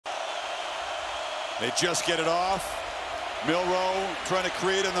They just get it off. Milroe trying to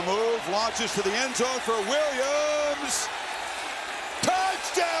create in the move, launches to the end zone for Williams.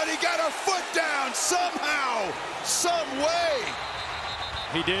 Touchdown! He got a foot down somehow, some way.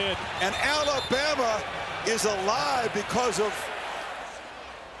 He did. And Alabama is alive because of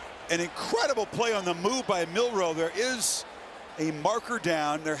an incredible play on the move by Milroe. There is a marker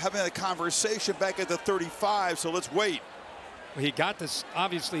down. They're having a conversation back at the 35, so let's wait. He got this,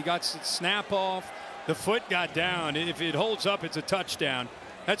 obviously he got the snap off. The foot got down. If it holds up, it's a touchdown.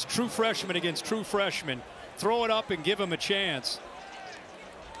 That's true freshman against true freshman. Throw it up and give him a chance.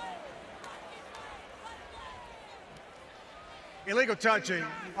 Illegal touching.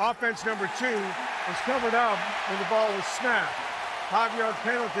 Offense number 2 was covered up when the ball was snapped. 5-yard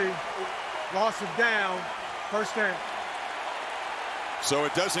penalty. Loss of down. First down. So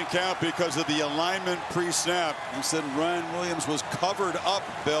it doesn't count because of the alignment pre-snap. You said Ryan Williams was covered up,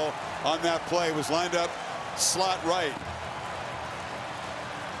 Bill, on that play. Was lined up slot right.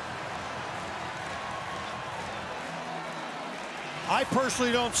 I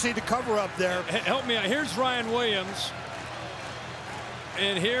personally don't see the cover up there. Help me out. Here's Ryan Williams.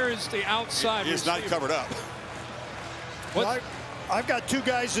 And here is the outside. He's not covered up. Well, I've got 2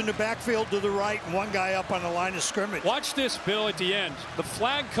 guys in the backfield to the right and 1 guy up on the line of scrimmage. Watch this, Bill, at the end. The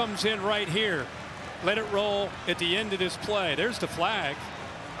flag comes in right here. Let it roll at the end of this play. There's the flag.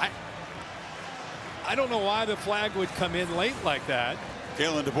 I don't know why the flag would come in late like that.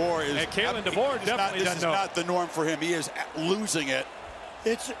 Kalen DeBoer is. Kalen DeBoer definitely doesn't know. This is not the norm for him. He is losing it.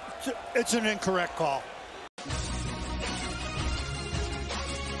 It's an incorrect call.